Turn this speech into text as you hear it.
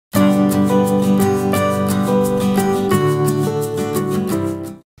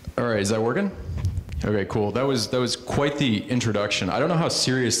right, is that working? Okay, cool. That was quite the introduction. I don't know how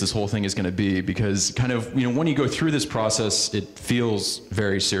serious this whole thing is going to be because kind of, when you go through this process, it feels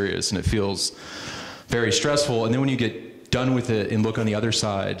very serious and it feels very stressful. And then when you get done with it and look on the other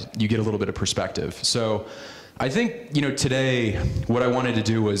side, you get a little bit of perspective. So I think, today what I wanted to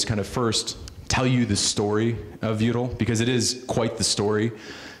do was kind of first tell you the story of Viewdle because it is quite the story.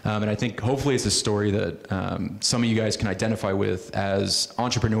 And I think hopefully it's a story that some of you guys can identify with as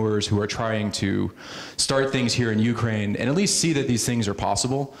entrepreneurs who are trying to start things here in Ukraine and at least see that these things are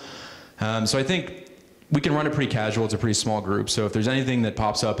possible. So I think we can run it pretty casual. It's a pretty small group. So if there's anything that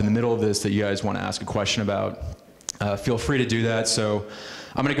pops up in the middle of this that you guys want to ask a question about, feel free to do that. So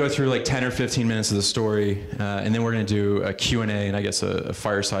I'm going to go through like 10 or 15 minutes of the story, and then we're going to do a Q&A and I guess a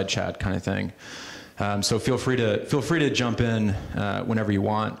fireside chat kind of thing. So feel free to jump in whenever you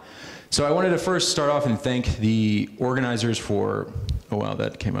want. So I wanted to first start off and thank the organizers for, oh wow,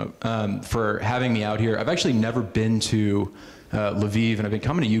 that came up, for having me out here. I've actually never been to Lviv, and I've been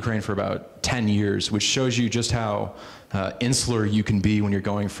coming to Ukraine for about 10 years, which shows you just how insular you can be when you're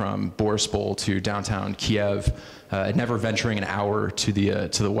going from Boryspil to downtown Kiev, never venturing an hour to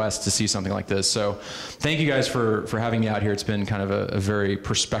the west to see something like this. So thank you guys for having me out here. It's been kind of a very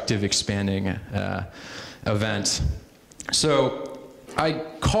perspective expanding event. So I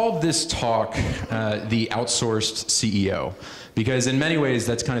called this talk the outsourced CEO because in many ways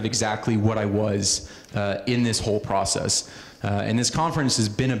that's kind of exactly what I was in this whole process. And this conference has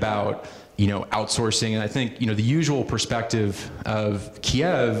been about outsourcing, and I think the usual perspective of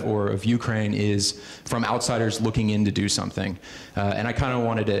Kiev or of Ukraine is from outsiders looking in to do something, and I kind of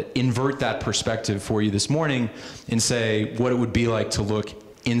wanted to invert that perspective for you this morning and say what it would be like to look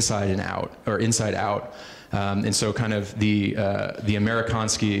inside and out, or inside out, and so kind of the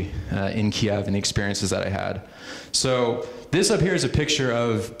Amerikansky in Kiev and the experiences that I had. So this up here is a picture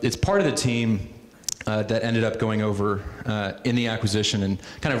of, it's part of the team that ended up going over in the acquisition, and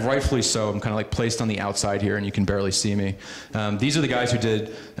kind of rightfully so. I'm kind of like placed on the outside here and you can barely see me. These are the guys who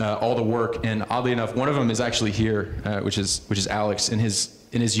did all the work, and oddly enough, one of them is actually here, which is Alex. In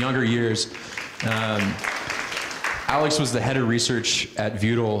his younger years, Alex was the head of research at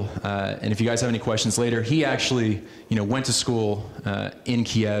Viewdle, and if you guys have any questions later, he actually went to school in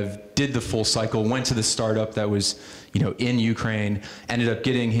Kiev, did the full cycle, went to the startup that was in Ukraine, ended up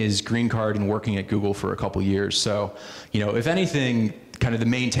getting his green card and working at Google for a couple years. So if anything, kind of the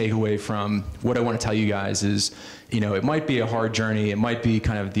main takeaway from what I want to tell you guys is it might be a hard journey, it might be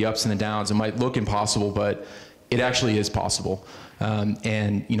kind of the ups and the downs, it might look impossible, but it actually is possible.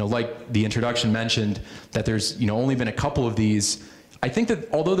 And like the introduction mentioned, that there's only been a couple of these. I think that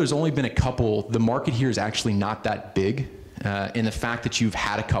although there's only been a couple, the market here is actually not that big. And the fact that you've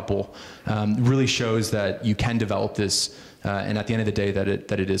had a couple really shows that you can develop this, and at the end of the day, that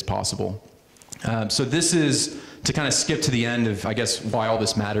it is possible. So this is to kind of skip to the end of, I guess, why all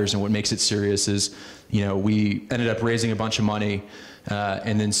this matters and what makes it serious is, we ended up raising a bunch of money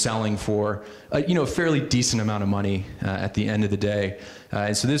and then selling for a fairly decent amount of money at the end of the day.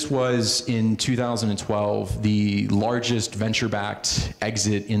 And so this was in 2012, the largest venture-backed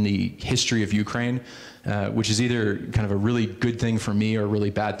exit in the history of Ukraine, which is either kind of a really good thing for me or a really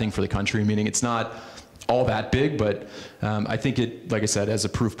bad thing for the country, meaning it's not all that big, but I think it, like I said, as a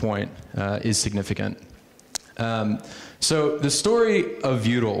proof point, is significant. So the story of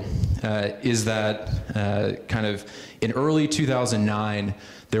Viewdle is that kind of in early 2009,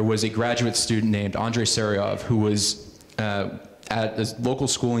 there was a graduate student named Andrei Saryov who was at a local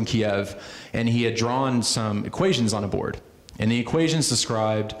school in Kiev, and he had drawn some equations on a board. And the equations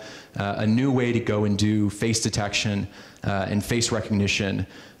described a new way to go and do face detection and face recognition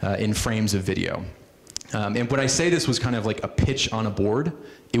in frames of video. And when I say this was kind of like a pitch on a board,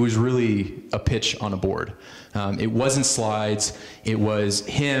 it was really a pitch on a board. It wasn't slides, it was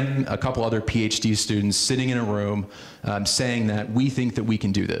him, a couple other PhD students sitting in a room saying that we think that we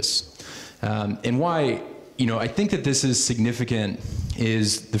can do this. And why I think that this is significant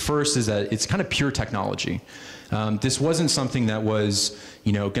is, the first is that it's kind of pure technology. This wasn't something that was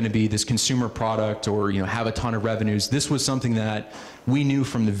going to be this consumer product or have a ton of revenues. This was something that we knew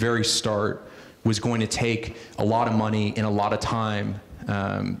from the very start was going to take a lot of money and a lot of time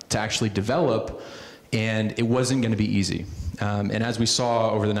to actually develop, and it wasn't going to be easy. And as we saw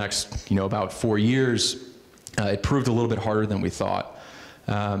over the next about 4 years, it proved a little bit harder than we thought.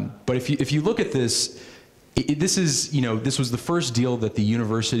 But if you look at this, this was the first deal that the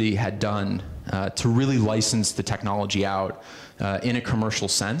university had done to really license the technology out in a commercial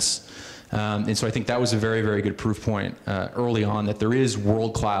sense. And so I think that was a very, very good proof point early on that there is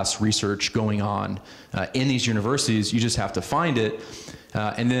world-class research going on in these universities. You just have to find it.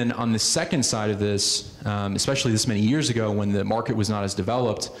 And then on the second side of this, especially this many years ago when the market was not as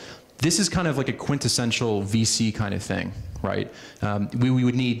developed, this is kind of like a quintessential VC kind of thing, right? We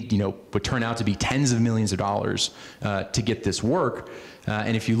would need, would turn out to be tens of millions of dollars to get this work.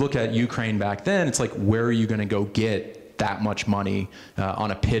 And if you look at Ukraine back then, it's like, where are you going to go get that much money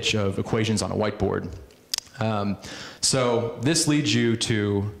on a pitch of equations on a whiteboard? So this leads you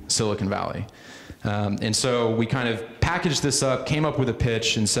to Silicon Valley. And so we kind of packaged this up, came up with a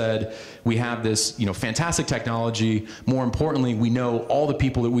pitch and said, we have this fantastic technology. More importantly, we know all the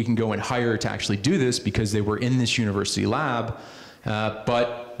people that we can go and hire to actually do this because they were in this university lab,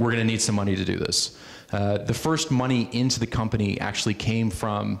 but we're gonna need some money to do this. The first money into the company actually came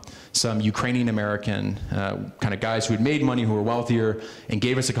from some Ukrainian American kind of guys who had made money, who were wealthier, and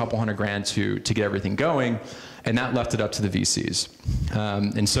gave us a couple $100,000 to get everything going, and that left it up to the VCs.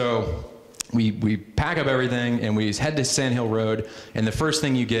 And so we pack up everything and we head to Sand Hill Road, and the first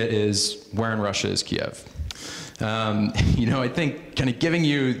thing you get is, where in Russia is Kiev? I think kind of giving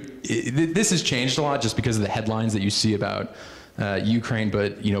you, this has changed a lot just because of the headlines that you see about Ukraine,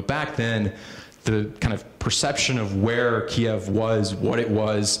 but back then, the kind of perception of where Kiev was, what it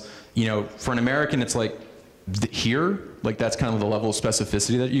was, for an American, it's like, here, like that's kind of the level of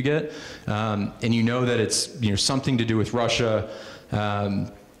specificity that you get. And that it's, something to do with Russia,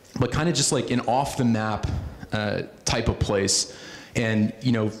 but kind of just like an off the map type of place. And,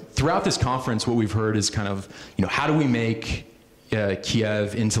 throughout this conference, what we've heard is kind of, how do we make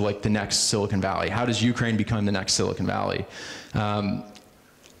Kiev into like the next Silicon Valley? How does Ukraine become the next Silicon Valley? A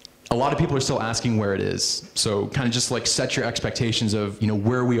lot of people are still asking where it is. So kind of just like set your expectations of,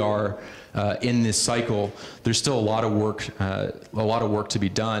 where we are in this cycle. There's still a lot of work to be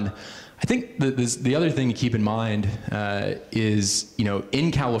done. I think the other thing to keep in mind is,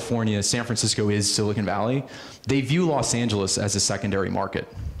 in California, San Francisco is Silicon Valley. They view Los Angeles as a secondary market,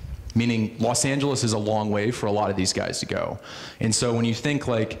 meaning Los Angeles is a long way for a lot of these guys to go. And so when you think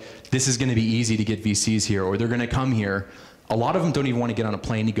like, this is gonna be easy to get VCs here, or they're gonna come here, a lot of them don't even want to get on a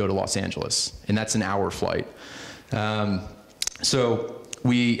plane to go to Los Angeles, and that's an hour flight. So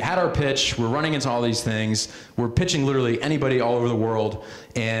we had our pitch, we're running into all these things, we're pitching literally anybody all over the world,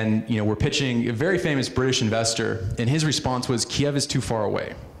 and we're pitching a very famous British investor, and his response was, Kiev is too far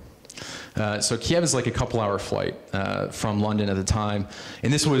away. So Kiev is like a couple-hour flight from London at the time,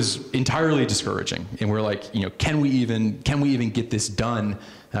 and this was entirely discouraging. And we're like, can we even get this done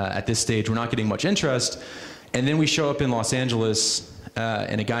at this stage? We're not getting much interest. And then we show up in Los Angeles,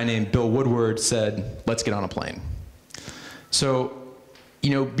 and a guy named Bill Woodward said, let's get on a plane. So,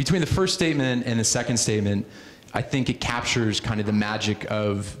 between the first statement and the second statement, I think it captures kind of the magic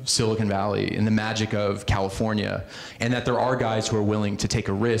of Silicon Valley and the magic of California, and that there are guys who are willing to take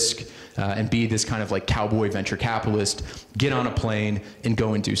a risk and be this kind of like cowboy venture capitalist, get on a plane and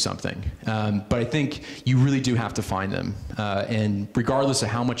go and do something. But I think you really do have to find them. And regardless of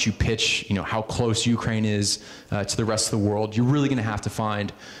how much you pitch, how close Ukraine is to the rest of the world, you're really gonna have to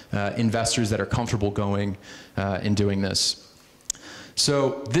find investors that are comfortable going and doing this.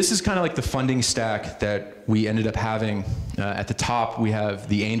 So this is kind of like the funding stack that we ended up having. At the top, we have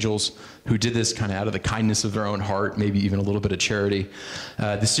the angels who did this kind of out of the kindness of their own heart, maybe even a little bit of charity.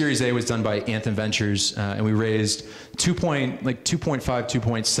 The Series A was done by Anthem Ventures, and we raised 2.5,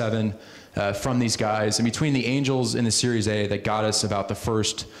 2.7 from these guys. And between the angels and the Series A, that got us about the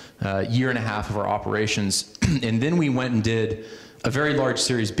first year and a half of our operations. And then we went and did a very large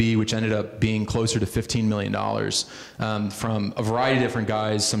Series B, which ended up being closer to $15 million from a variety of different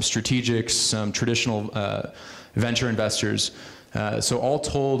guys, some strategics, some traditional venture investors. So all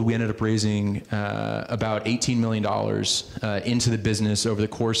told, we ended up raising about $18 million into the business over the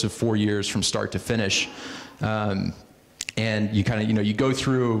course of 4 years from start to finish. And you kind of, you go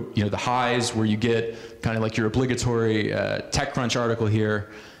through, the highs where you get kind of like your obligatory TechCrunch article here.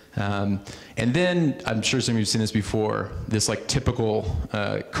 And then, I'm sure some of you have seen this before, this like typical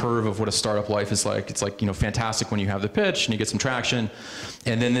curve of what a startup life is like. It's like, fantastic when you have the pitch and you get some traction.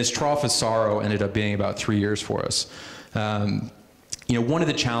 And then this trough of sorrow ended up being about 3 years for us. One of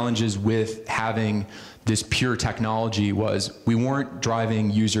the challenges with having this pure technology was we weren't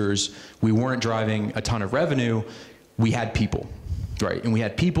driving users, we weren't driving a ton of revenue, we had people, right? And we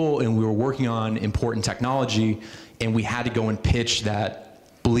had people and we were working on important technology, and we had to go and pitch that,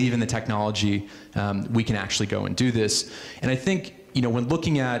 believe in the technology, we can actually go and do this. And I think, when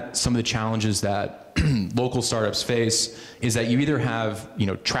looking at some of the challenges that local startups face, is that you either have,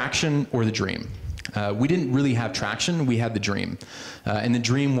 traction or the dream. We didn't really have traction, we had the dream. And the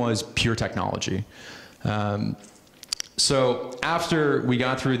dream was pure technology. So after we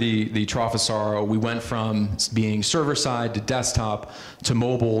got through the trough of sorrow, we went from being server side to desktop to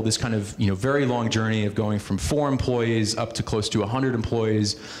mobile, this kind of very long journey of going from 4 employees up to close to 100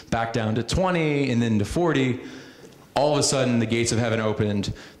 employees, back down to 20 and then to 40. All of a sudden, the gates of heaven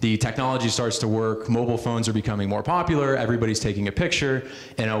opened, the technology starts to work, mobile phones are becoming more popular, everybody's taking a picture,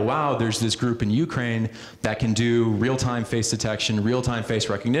 and oh wow, there's this group in Ukraine that can do real-time face detection, real-time face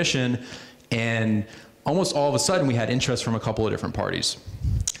recognition, and almost all of a sudden we had interest from a couple of different parties.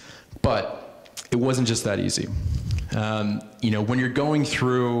 But it wasn't just that easy. When you're going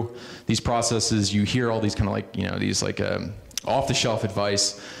through these processes, you hear all these kind of off-the-shelf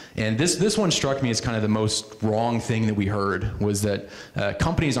advice. And this one struck me as kind of the most wrong thing that we heard, was that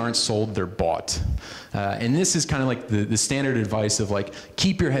companies aren't sold, they're bought. And this is kind of like the standard advice of like,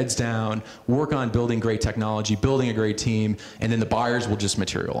 keep your heads down, work on building great technology, building a great team, and then the buyers will just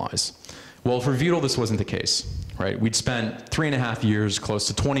materialize. Well, for Viewdle, this wasn't the case, right? We'd spent 3.5 years, close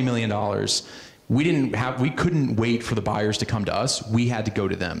to $20 million. We couldn't wait for the buyers to come to us. We had to go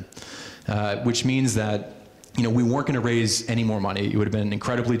to them, which means that we weren't going to raise any more money. It would have been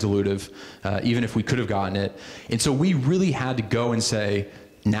incredibly dilutive, even if we could have gotten it. And so we really had to go and say,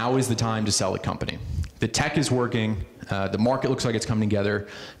 now is the time to sell the company. The tech is working. The market looks like it's coming together.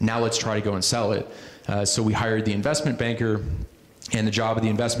 Now let's try to go and sell it. So we hired the investment banker. And the job of the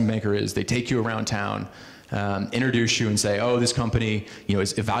investment banker is they take you around town, introduce you and say, oh, this company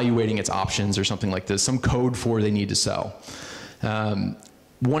is evaluating its options or something like this, some code for they need to sell.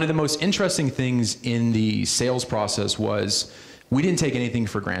 One of the most interesting things in the sales process was we didn't take anything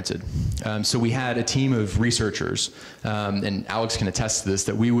for granted. So we had a team of researchers, and Alex can attest to this,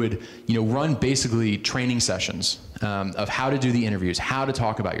 that we would run basically training sessions of how to do the interviews, how to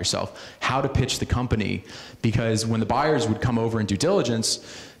talk about yourself, how to pitch the company, because when the buyers would come over and do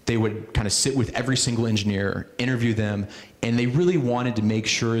diligence, they would kind of sit with every single engineer, interview them, and they really wanted to make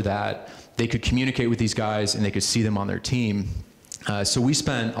sure that they could communicate with these guys and they could see them on their team. So we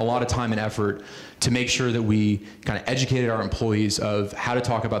spent a lot of time and effort to make sure that we kind of educated our employees of how to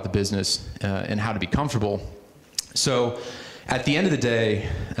talk about the business and how to be comfortable. So at the end of the day,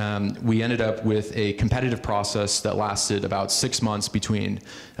 we ended up with a competitive process that lasted about 6 months between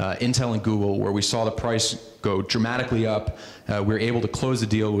Intel and Google, where we saw the price go dramatically up. We were able to close the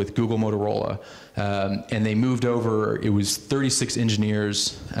deal with Google Motorola, and they moved over. It was 36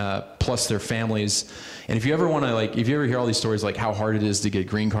 engineers plus their families. And if you ever want to, if you ever hear all these stories like how hard it is to get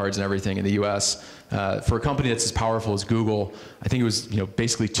green cards and everything in the US, for a company that's as powerful as Google, I think it was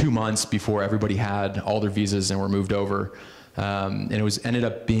basically 2 months before everybody had all their visas and were moved over. And it ended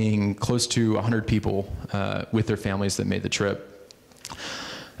up being close to 100 people with their families that made the trip.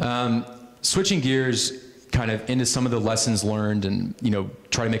 Switching gears kind of into some of the lessons learned and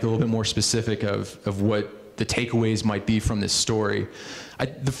try to make it a little bit more specific of what the takeaways might be from this story.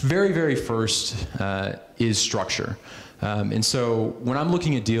 The very, very first is structure. And so when I'm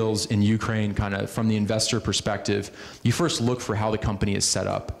looking at deals in Ukraine kind of from the investor perspective, you first look for how the company is set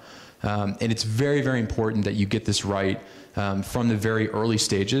up. And it's very, very important that you get this right from the very early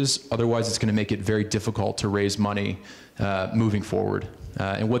stages. Otherwise, it's going to make it very difficult to raise money moving forward.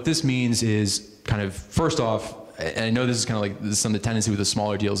 And what this means is kind of, first off, and I know this is kind of like some of the tendency with the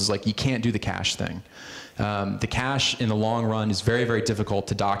smaller deals, is like you can't do the cash thing. The cash in the long run is very, very difficult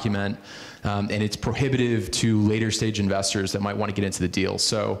to document, and it's prohibitive to later stage investors that might want to get into the deal.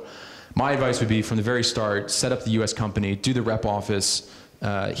 So my advice would be from the very start, set up the US company, do the rep office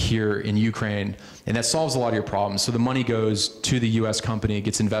here in Ukraine, and that solves a lot of your problems. So the money goes to the US company,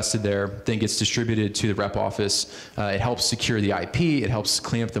 gets invested there, then gets distributed to the rep office. It helps secure the IP, it helps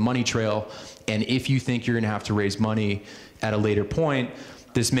clean up the money trail, and if you think you're going to have to raise money at a later point,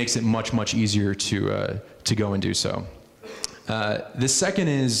 this makes it much, much easier to go and do so. The second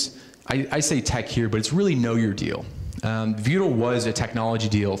is, I say tech here, but it's really know your deal. Viewdle was a technology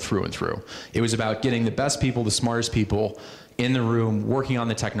deal through and through. It was about getting the best people, the smartest people in the room, working on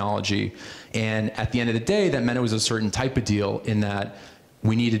the technology. And at the end of the day, that meant it was a certain type of deal in that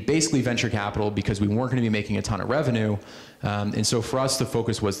we needed basically venture capital because we weren't going to be making a ton of revenue. And so for us, the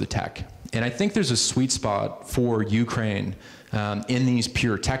focus was the tech. And I think there's a sweet spot for Ukraine in these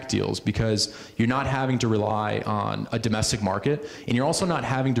pure tech deals because you're not having to rely on a domestic market, and you're also not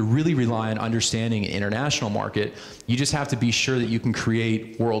having to really rely on understanding an international market. You just have to be sure that you can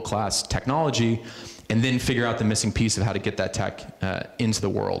create world-class technology and then figure out the missing piece of how to get that tech into the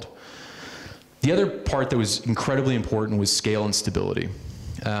world. The other part that was incredibly important was scale and stability.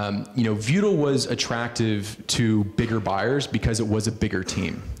 Viewdle was attractive to bigger buyers because it was a bigger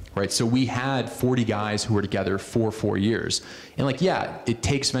team. right? So we had 40 guys who were together for 4 years. And like, yeah, it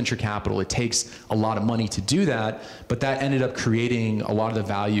takes venture capital, it takes a lot of money to do that, but that ended up creating a lot of the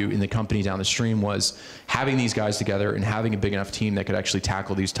value in the company down the stream was having these guys together and having a big enough team that could actually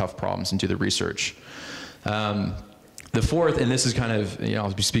tackle these tough problems and do the research. The fourth, and this is kind of,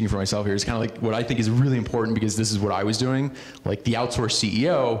 I'll be speaking for myself here, is kind of like what I think is really important because this is what I was doing. Like the outsourced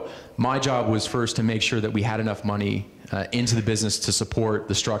CEO, my job was first to make sure that we had enough money into the business to support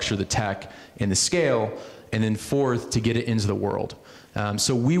the structure, the tech, and the scale, and then fourth, to get it into the world.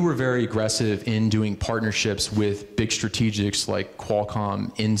 So we were very aggressive in doing partnerships with big strategics like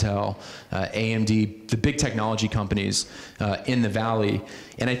Qualcomm, Intel, AMD, the big technology companies in the Valley.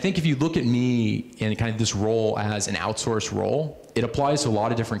 And I think if you look at me and kind of this role as an outsourced role, it applies to a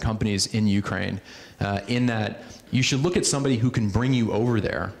lot of different companies in Ukraine in that you should look at somebody who can bring you over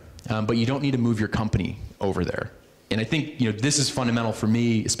there, but you don't need to move your company over there. And I think this is fundamental for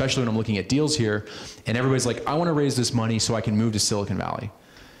me, especially when I'm looking at deals here, and everybody's like, I want to raise this money so I can move to Silicon Valley.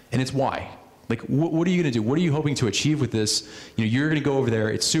 And it's why. Like, what are you going to do? What are you hoping to achieve with this? You're going to go over there,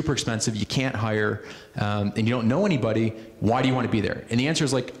 it's super expensive, you can't hire, and you don't know anybody. Why do you want to be there? And the answer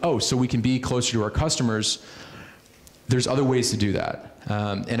is like, oh, so we can be closer to our customers. There's other ways to do that.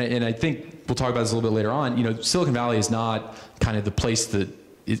 And I think we'll talk about this a little bit later on. Silicon Valley is not kind of the place that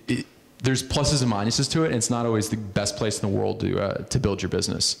there's pluses and minuses to it, and it's not always the best place in the world to build your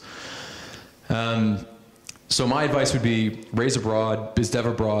business. So my advice would be raise abroad, biz dev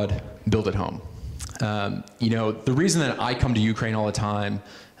abroad, build at home. The reason that I come to Ukraine all the time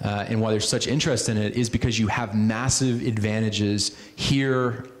and why there's such interest in it is because you have massive advantages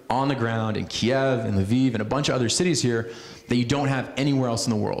here on the ground in Kiev and Lviv and a bunch of other cities here that you don't have anywhere else in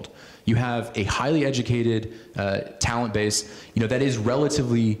the world. You have a highly educated talent base, that is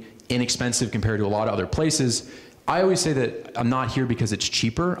relatively inexpensive compared to a lot of other places. I always say that I'm not here because it's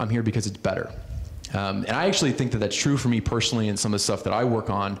cheaper, I'm here because it's better. And I actually think that that's true for me personally and some of the stuff that I work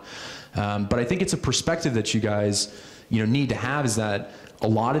on. But I think it's a perspective that you guys need to have, is that a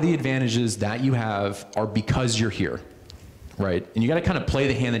lot of the advantages that you have are because you're here, right? And you got to kind of play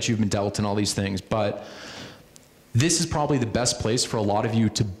the hand that you've been dealt and all these things, but this is probably the best place for a lot of you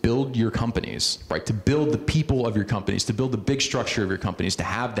to build your companies, right? To build the people of your companies, to build the big structure of your companies, to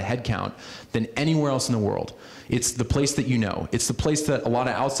have the headcount than anywhere else in the world. It's the place that you know. It's the place that a lot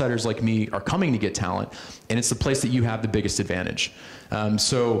of outsiders like me are coming to get talent, and it's the place that you have the biggest advantage.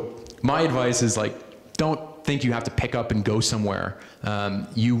 So my advice is like, don't think you have to pick up and go somewhere.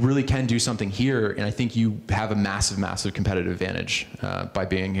 You really can do something here, and I think you have a massive, massive competitive advantage by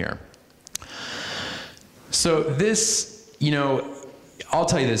being here. So this, I'll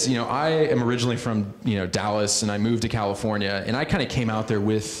tell you this, I am originally from, Dallas, and I moved to California, and I kind of came out there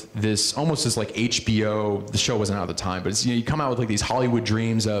with this, almost as like HBO, the show wasn't out at the time, but it's, you come out with like these Hollywood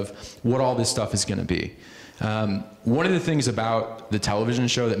dreams of what all this stuff is going to be. One of the things about the television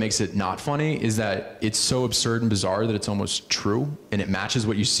show that makes it not funny is that it's so absurd and bizarre that it's almost true, and it matches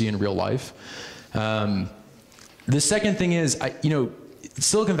what you see in real life. The second thing is,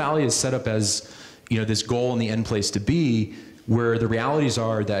 Silicon Valley is set up as, this goal and the end place to be, where the realities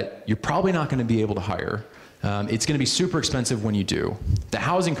are that you're probably not going to be able to hire. It's going to be super expensive when you do. The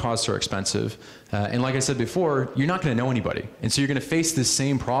housing costs are expensive. And like I said before, you're not going to know anybody. And so you're going to face this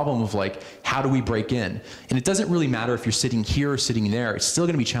same problem of like, how do we break in? And it doesn't really matter if you're sitting here or sitting there. It's still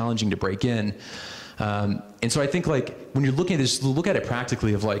going to be challenging to break in. And so I think like, when you're looking at this, look at it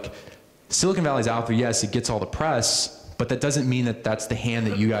practically of like, Silicon Valley's out there, yes, it gets all the press, but that doesn't mean that that's the hand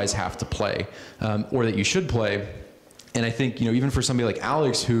that you guys have to play, or that you should play. And I think, even for somebody like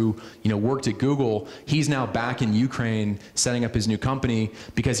Alex who, worked at Google, he's now back in Ukraine setting up his new company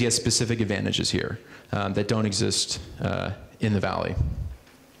because he has specific advantages here that don't exist in the Valley.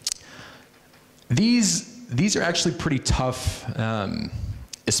 These are actually pretty tough,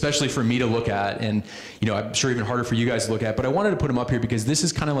 especially for me to look at, and I'm sure even harder for you guys to look at, but I wanted to put them up here because this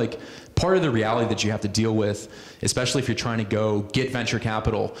is kind of like part of the reality that you have to deal with, especially if you're trying to go get venture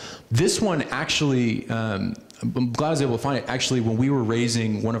capital. This one actually, I'm glad I was able to find it. Actually, when we were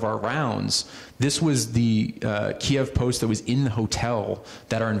raising one of our rounds, this was the Kiev Post that was in the hotel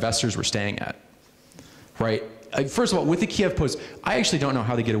that our investors were staying at, right? First of all, with the Kiev Post, I actually don't know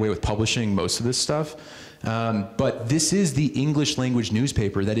how they get away with publishing most of this stuff. But this is the English language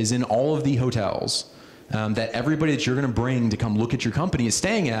newspaper that is in all of the hotels that everybody that you're going to bring to come look at your company is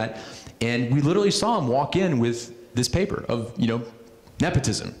staying at. And we literally saw him walk in with this paper of,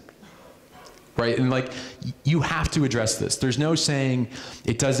 nepotism. Right? And like, you have to address this. There's no saying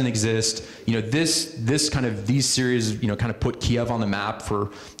it doesn't exist. These series, kind of put Kiev on the map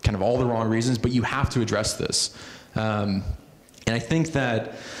for kind of all the wrong reasons, but you have to address this. And I think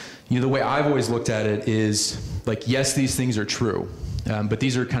that, the way I've always looked at it is like, yes, these things are true, but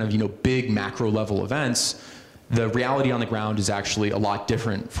these are kind of, big macro level events. The reality on the ground is actually a lot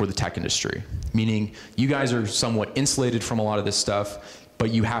different for the tech industry, meaning you guys are somewhat insulated from a lot of this stuff,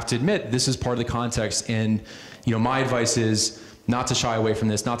 but you have to admit this is part of the context. And my advice is not to shy away from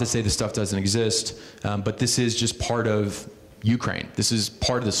this, not to say this stuff doesn't exist, but this is just part of Ukraine. This is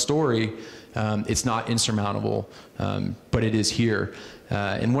part of the story. It's not insurmountable, but it is here.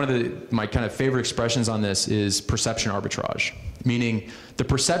 And one of my kind of favorite expressions on this is perception arbitrage, meaning the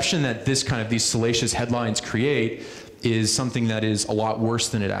perception that these salacious headlines create is something that is a lot worse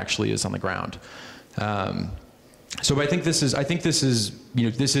than it actually is on the ground. So I think this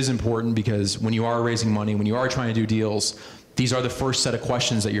is important, because when you are raising money, when you are trying to do deals, these are the first set of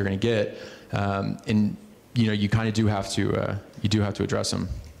questions that you're going to get, and you kind of do have to address them.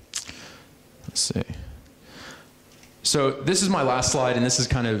 Let's see. So this is my last slide, and this is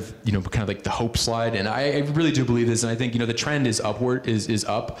kind of like the hope slide, and I really do believe this, and I think the trend is upward, is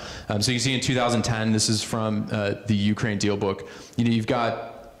up. So you see in 2010, this is from the Ukraine deal book. You've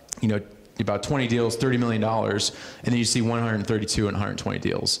got about 20 deals, $30 million, and then you see 132 and 120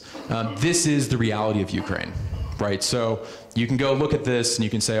 deals. This is the reality of Ukraine, right? So you can go look at this and you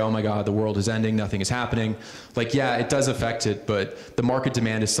can say, oh my God, the world is ending, nothing is happening. Like, yeah, it does affect it, but the market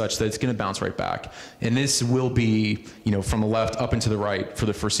demand is such that it's gonna bounce right back. And this will be, from the left up and to the right for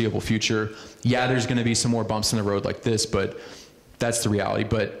the foreseeable future. Yeah, there's gonna be some more bumps in the road like this, but that's the reality.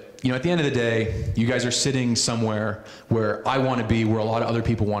 But at the end of the day, you guys are sitting somewhere where I wanna be, where a lot of other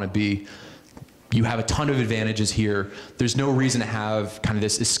people wanna be. You have a ton of advantages here. There's no reason to have kind of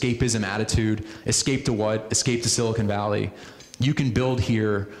this escapism attitude. Escape to what? Escape to Silicon Valley. You can build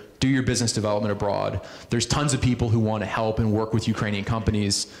here, do your business development abroad. There's tons of people who want to help and work with Ukrainian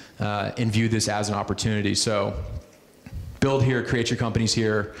companies and view this as an opportunity. So build here, create your companies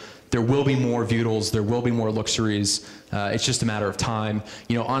here. There will be more Viewdles, there will be more Luxuries. It's just a matter of time.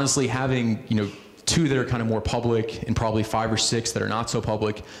 Honestly, having, 2 that are kind of more public and probably 5 or 6 that are not so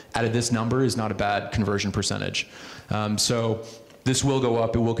public out of this number is not a bad conversion percentage. So this will go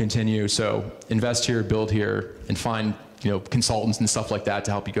up, it will continue. So invest here, build here, and find consultants and stuff like that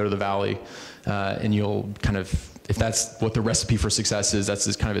to help you go to the Valley. And you'll kind of, if that's what the recipe for success is,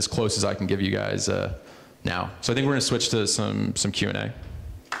 that's kind of as close as I can give you guys now. So I think we're gonna switch to some Q&A.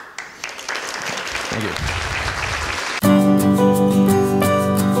 Thank you.